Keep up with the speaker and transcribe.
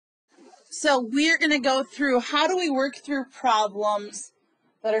So we're going to go through how do we work through problems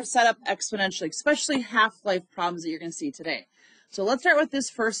that are set up exponentially, especially half-life problems that you're going to see today. So let's start with this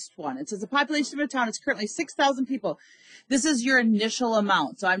first one. It says the population of a town is currently 6,000 people. This is your initial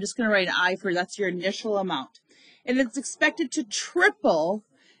amount. So I'm just going to write an I for that's your initial amount. And it's expected to triple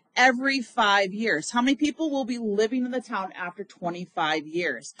every 5 years. How many people will be living in the town after 25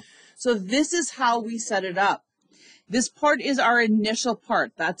 years? So this is how we set it up. This part is our initial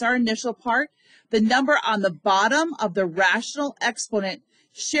part. That's our initial part. The number on the bottom of the rational exponent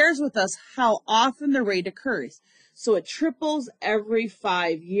shares with us how often the rate occurs. So it triples every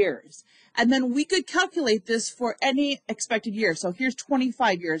 5 years. And then we could calculate this for any expected year. So here's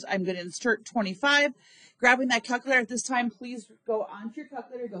 25 years. I'm going to insert 25. Grabbing that calculator at this time, please go onto your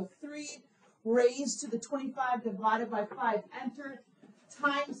calculator. Go 3 raised to the 25 divided by 5. Enter.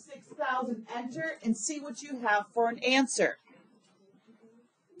 Times 6,000, enter, and see what you have for an answer.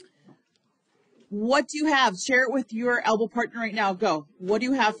 What do you have? Share it with your elbow partner right now. Go. What do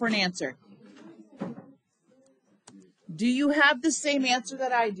you have for an answer? Do you have the same answer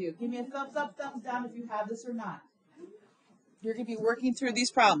that I do? Give me a thumbs up, thumbs down if you have this or not. You're going to be working through these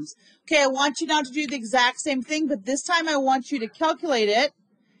problems. Okay, I want you now to do the exact same thing, but this time I want you to calculate it.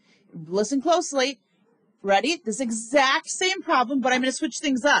 Listen closely. Ready? This exact same problem, but I'm going to switch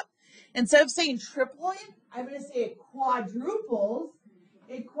things up. Instead of saying tripling, I'm going to say it quadruples.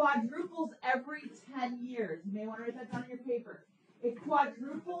 It quadruples every 10 years. You may want to write that down on your paper. It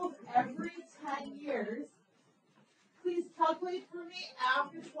quadruples every 10 years. Please calculate for me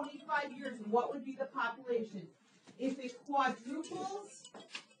after 25 years, what would be the population? If it quadruples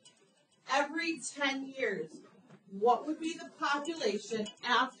every 10 years, what would be the population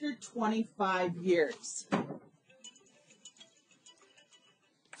after 25 years?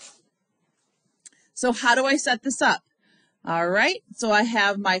 So how do I set this up? All right, so I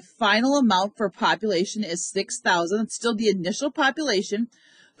have my final amount for population is 6,000. It's still the initial population.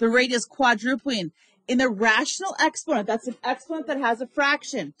 The rate is quadrupling. In the rational exponent, that's an exponent that has a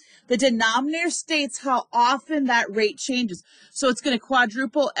fraction. The denominator states how often that rate changes. So it's going to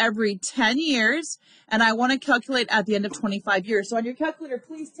quadruple every 10 years, and I want to calculate at the end of 25 years. So on your calculator,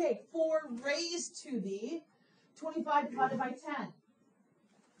 please take 4 raised to the 25 divided by 10.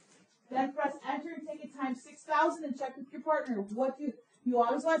 Then press enter and take it times 6,000 and check with your partner. What do you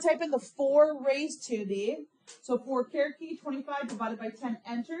always want to type in the 4 raised to the, so 4 care key, 25 divided by 10,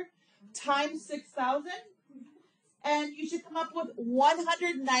 enter, times 6,000, and you should come up with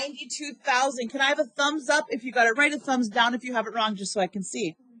 192,000. Can I have a thumbs up if you got it right, a thumbs down if you have it wrong, just so I can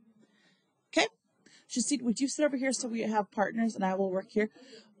see? Okay. Would you sit over here so we have partners and I will work here?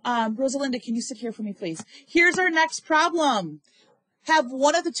 Rosalinda, can you sit here for me, please? Here's our next problem. Have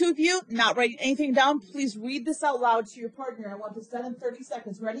one of the two of you not writing anything down. Please read this out loud to your partner. I want this done in 30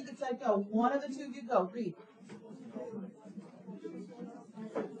 seconds. Ready, get set, go. One of the two of you go. Read.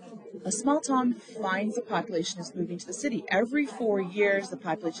 A small town finds the population is moving to the city. Every 4 years, the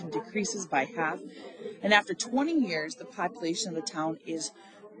population decreases by half. And after 20 years, the population of the town is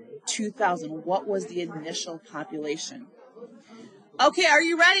 2,000. What was the initial population? Okay, are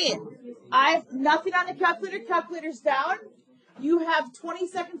you ready? I have nothing on the calculator. Calculator's down. You have 20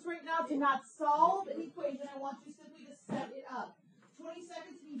 seconds right now to not solve an equation. I want you simply to set it up. 20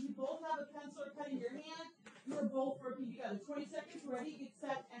 seconds means you both have a pencil or pen in your hand. You are both working together. 20 seconds, ready, get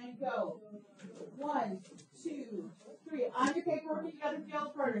set, and go. 1, 2, 3. On your paper, working together with the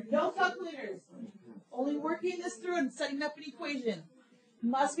other partner. No calculators. Only working this through and setting up an equation.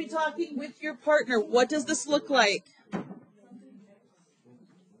 Must be talking with your partner. What does this look like?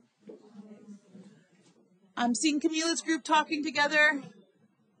 I'm seeing Camila's group talking together.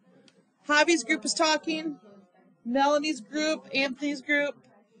 Javi's group is talking. Melanie's group, Anthony's group.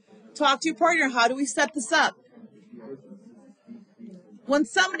 Talk to your partner. How do we set this up? When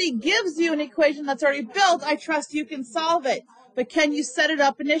somebody gives you an equation that's already built, I trust you can solve it. But can you set it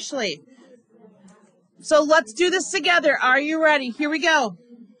up initially? So let's do this together. Are you ready? Here we go.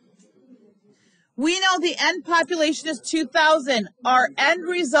 We know the end population is 2,000. Our end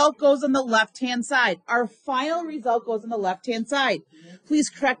result goes on the left-hand side. Our final result goes on the left-hand side. Please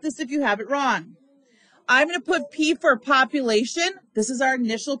correct this if you have it wrong. I'm going to put P for population. This is our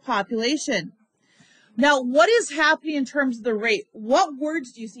initial population. Now, what is happening in terms of the rate? What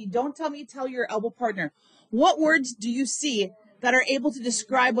words do you see? Don't tell me, tell your elbow partner. What words do you see that are able to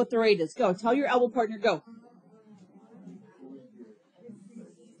describe what the rate is? Go, tell your elbow partner, go.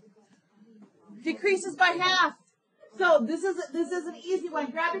 Decreases by half. So this is an easy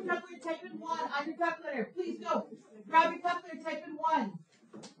one. Grab your calculator, type in 1 on your calculator. Please go. Grab your calculator, type in 1.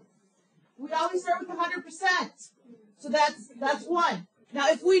 We always start with 100%. So that's 1. Now,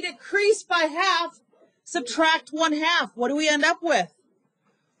 if we decrease by half, subtract 1/2, what do we end up with?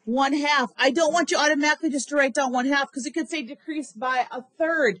 1/2. I don't want you automatically just to write down 1/2 because it could say decrease by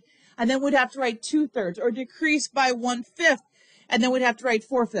 1/3, and then we'd have to write 2/3, or decrease by 1/5, and then we'd have to write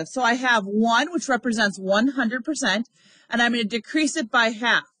 4/5. So I have 1, which represents 100%, and I'm going to decrease it by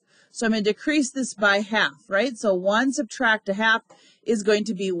half. So I'm going to decrease this by half, right? So 1 subtract 1/2 is going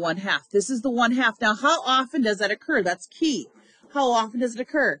to be 1/2. This is the 1/2. Now, how often does that occur? That's key. How often does it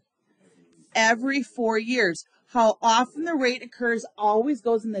occur? Every 4 years. How often the rate occurs always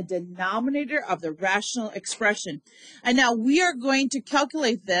goes in the denominator of the rational expression. And now we are going to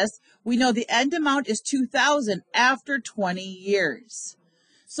calculate this. We know the end amount is 2,000 after 20 years.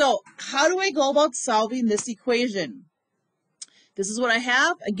 So how do I go about solving this equation? This is what I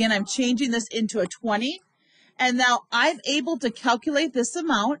have. Again, I'm changing this into a 20. And now I'm able to calculate this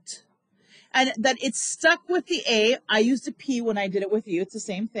amount. And that it's stuck with the A. I used a P when I did it with you. It's the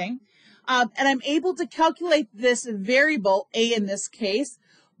same thing. And I'm able to calculate this variable, A in this case,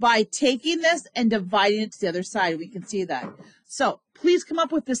 by taking this and dividing it to the other side. We can see that. So please come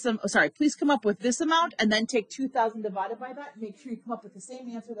up with this, please come up with this amount and then take 2,000 divided by that. Make sure you come up with the same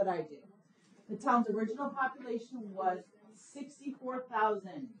answer that I did. The town's original population was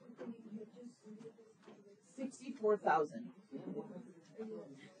 64,000. 64,000.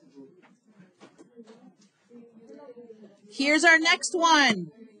 Here's our next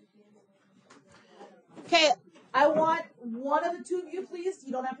one. Okay, I want one of the two of you, please.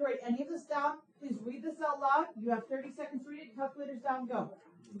 You don't have to write any of this down. Please read this out loud. You have 30 seconds to read it. Calculators down, go.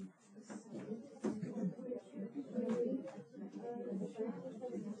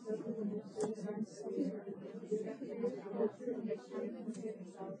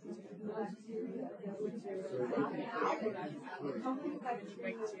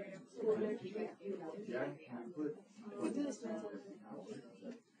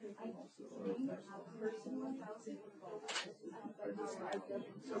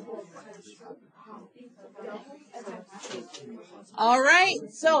 All right,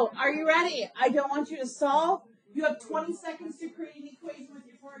 so are you ready? I don't want you to solve. You have 20 seconds to create an equation with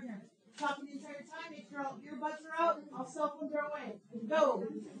your partner. Talking the entire time. Make sure all earbuds are out. All cell phones are away. Go.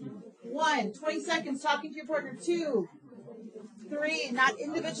 1, 20 seconds talking to your partner. 2, 3, not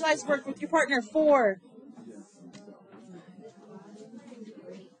individualized work with your partner. 4.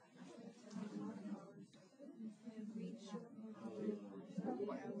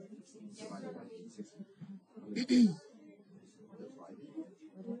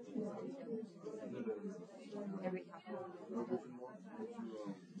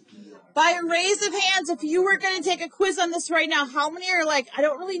 By a raise of hands, if you were going to take a quiz on this right now, how many are like, I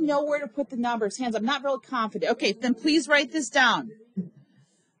don't really know where to put the numbers? Hands, I'm not real confident. Okay, then please write this down.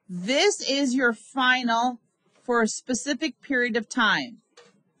 This is your final for a specific period of time.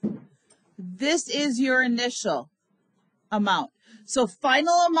 This is your initial amount. So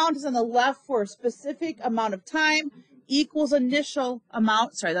final amount is on the left for a specific amount of time equals initial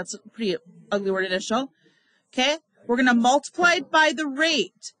amount. Sorry, that's a pretty ugly word, initial. Okay, we're going to multiply it by the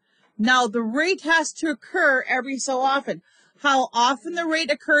rate. Now, the rate has to occur every so often. How often the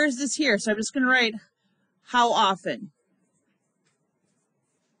rate occurs is here. So I'm just going to write how often.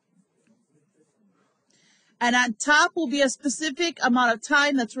 And on top will be a specific amount of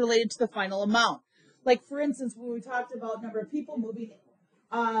time that's related to the final amount. Like, for instance, when we talked about number of people moving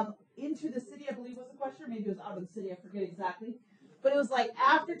into the city, I believe was the question, or maybe it was out of the city, I forget exactly. But it was like,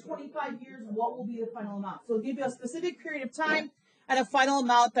 after 25 years, what will be the final amount? So it'll give you a specific period of time and a final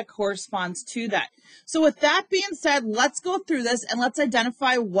amount that corresponds to that. So with that being said, let's go through this and let's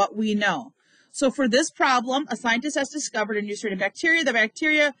identify what we know. So for this problem, a scientist has discovered a new strain of bacteria. The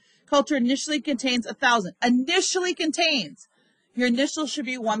bacteria culture initially contains 1,000. Initially contains. Your initial should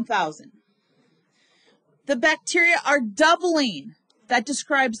be 1,000. The bacteria are doubling. That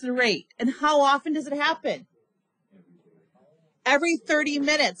describes the rate. And how often does it happen? Every 30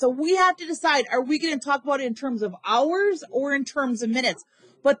 minutes. So we have to decide, are we going to talk about it in terms of hours or in terms of minutes?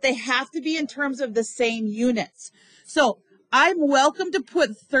 But they have to be in terms of the same units. So I'm welcome to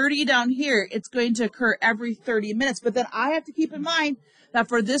put 30 down here. It's going to occur every 30 minutes. But then I have to keep in mind that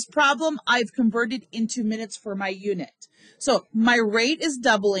for this problem, I've converted into minutes for my unit. So my rate is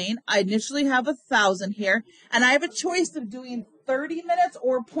doubling. I initially have 1,000 here. And I have a choice of doing 30 minutes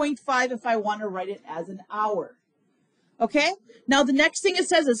or 0.5 if I want to write it as an hour. Okay, now the next thing it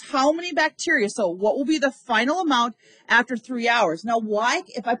says is how many bacteria. So what will be the final amount after 3 hours? Now why,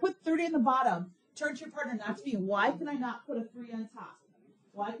 if I put 30 in the bottom, turn to your partner, not to me, why can I not put a 3 on top?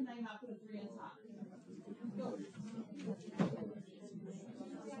 Why can I not put a 3 on top?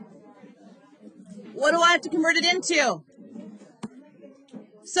 What do I have to convert it into?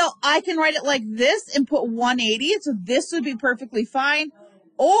 So I can write it like this and put 180. So this would be perfectly fine.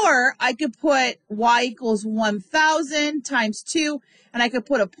 Or I could put y equals 1,000 times 2, and I could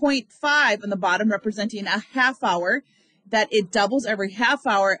put a 0.5 on the bottom representing a half hour, that it doubles every half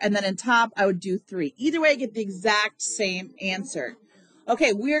hour, and then in top I would do 3. Either way, I get the exact same answer.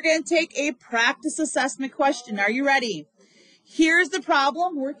 Okay, we're going to take a practice assessment question. Are you ready? Here's the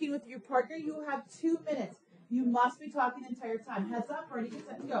problem. Working with your partner, you have 2 minutes. You must be talking the entire time. Heads up, ready, get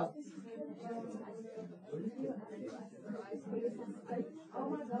set, go.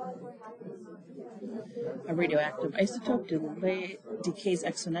 A radioactive isotope decays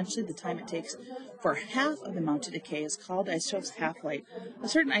exponentially. The time it takes for half of the amount to decay is called the isotope's half-life. A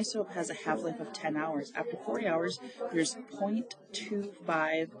certain isotope has a half-life of 10 hours. After 40 hours, there's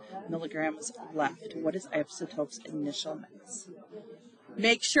 0.25 milligrams left. What is isotope's initial mass?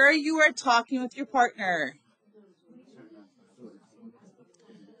 Make sure you are talking with your partner.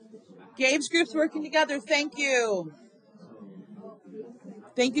 Gabe's group's working together. Thank you.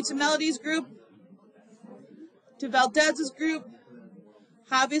 Thank you to Melody's group, to Valdez's group.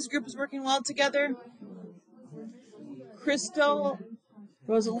 Javi's group is working well together. Crystal,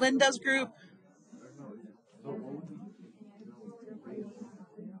 Rosalinda's group.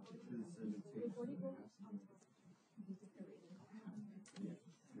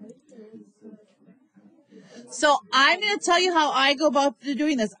 So I'm going to tell you how I go about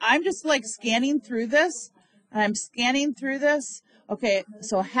doing this. I'm just like scanning through this. I'm scanning through this. Okay,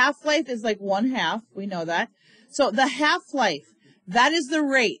 so half-life is like 1/2. We know that. So the half-life, that is the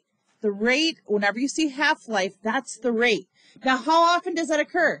rate. The rate, whenever you see half-life, that's the rate. Now, how often does that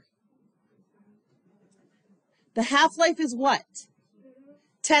occur? The half-life is what?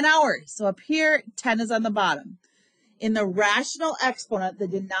 10 hours. So up here, 10 is on the bottom. In the rational exponent, the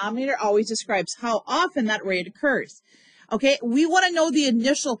denominator always describes how often that rate occurs. Okay, we want to know the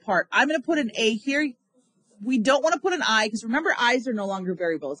initial part. I'm going to put an A here. We don't want to put an I, because remember, I's are no longer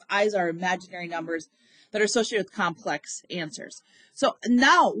variables. I's are imaginary numbers that are associated with complex answers. So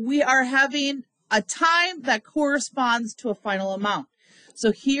now we are having a time that corresponds to a final amount.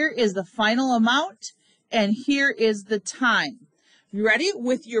 So here is the final amount, and here is the time. You ready?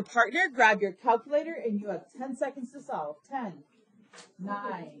 With your partner, grab your calculator, and you have 10 seconds to solve. 10,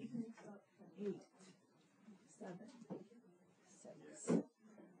 9, 8, 7, 6,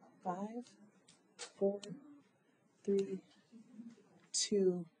 5, 4, 3,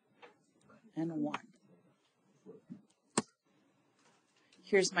 2, and 1.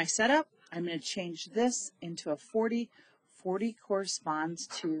 Here's my setup. I'm going to change this into a 40. 40 corresponds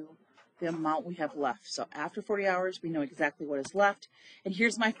to the amount we have left. So after 40 hours, we know exactly what is left. And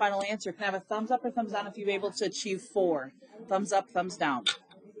here's my final answer. Can I have a thumbs up or thumbs down if you're able to achieve 4? Thumbs up, thumbs down.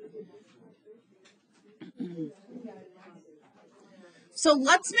 So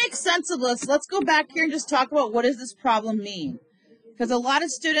let's make sense of this. Let's go back here and just talk about what does this problem mean. Because a lot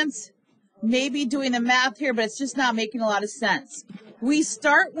of students may be doing the math here, but it's just not making a lot of sense. We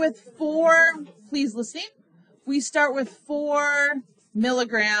start with 4, please listen. We start with 4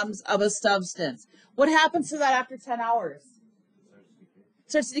 milligrams of a substance. What happens to that after 10 hours?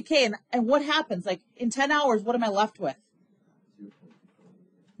 It starts to decay. And what happens? Like in 10 hours, what am I left with?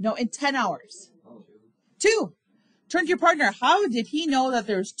 No, in 10 hours. 2. Turn to your partner. How did he know that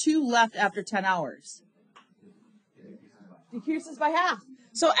there's 2 left after 10 hours? Decreases by half.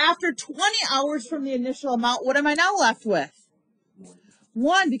 So after 20 hours from the initial amount, what am I now left with?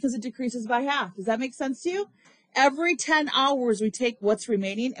 1, because it decreases by half. Does that make sense to you? Every 10 hours, we take what's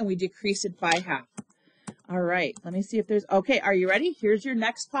remaining and we decrease it by half. All right, let me see if there's, okay, are you ready? Here's your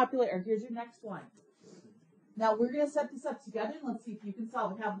next here's your next one. Now, we're going to set this up together and let's see if you can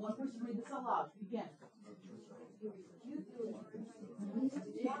solve it. Have one person read this aloud. Begin.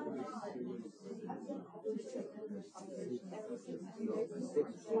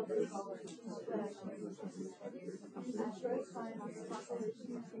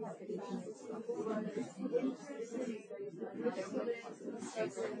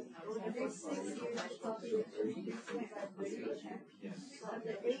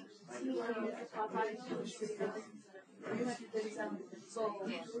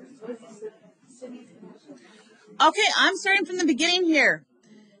 Okay, I'm starting from the beginning here.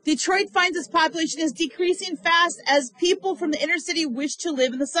 Detroit finds its population is decreasing fast as people from the inner city wish to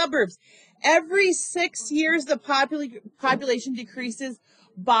live in the suburbs. Every 6 years, the population decreases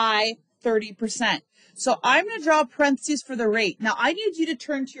by 30%. So I'm going to draw parentheses for the rate. Now, I need you to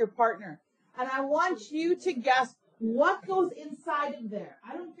turn to your partner, and I want you to guess what goes inside of there.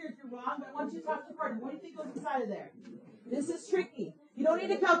 I don't care if you're wrong, but I want you to talk to your partner. What do you think goes inside of there? This is tricky. You don't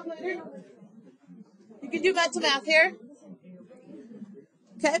need a calculator. You can do mental math here.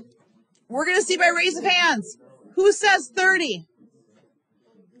 Okay. We're going to see by raise of hands. Who says 30?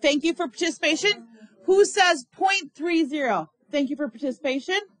 Thank you for participation. Who says 0.30? Thank you for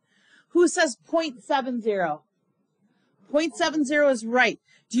participation. Who says 0.70? 0.70 is right.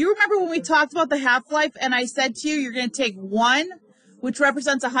 Do you remember when we talked about the half-life and I said to you, you're going to take 1, which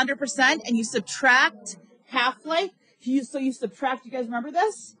represents 100%, and you subtract half-life? So you subtract, you guys remember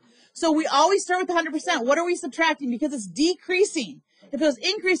this? So we always start with 100%. What are we subtracting? Because it's decreasing. If it was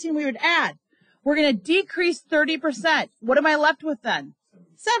increasing, we would add. We're going to decrease 30%. What am I left with then?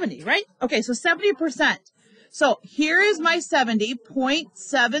 70, right? Okay, so 70%. So here is my 70,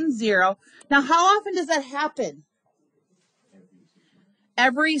 0.70. Now, how often does that happen?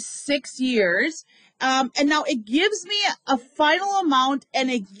 Every 6 years. And now it gives me a final amount,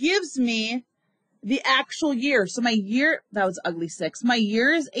 and it gives me the actual year. So my year, that was ugly 6. My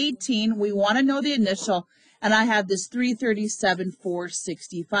year is 18. We want to know the initial, and I have this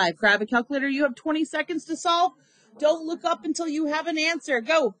 337,465. Grab a calculator. You have 20 seconds to solve. Don't look up until you have an answer.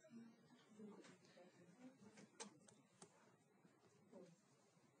 Go.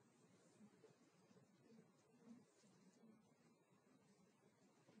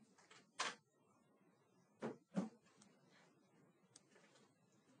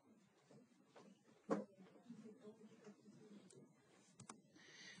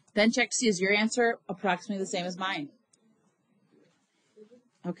 Then check to see is your answer approximately the same as mine.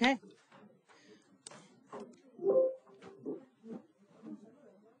 Okay.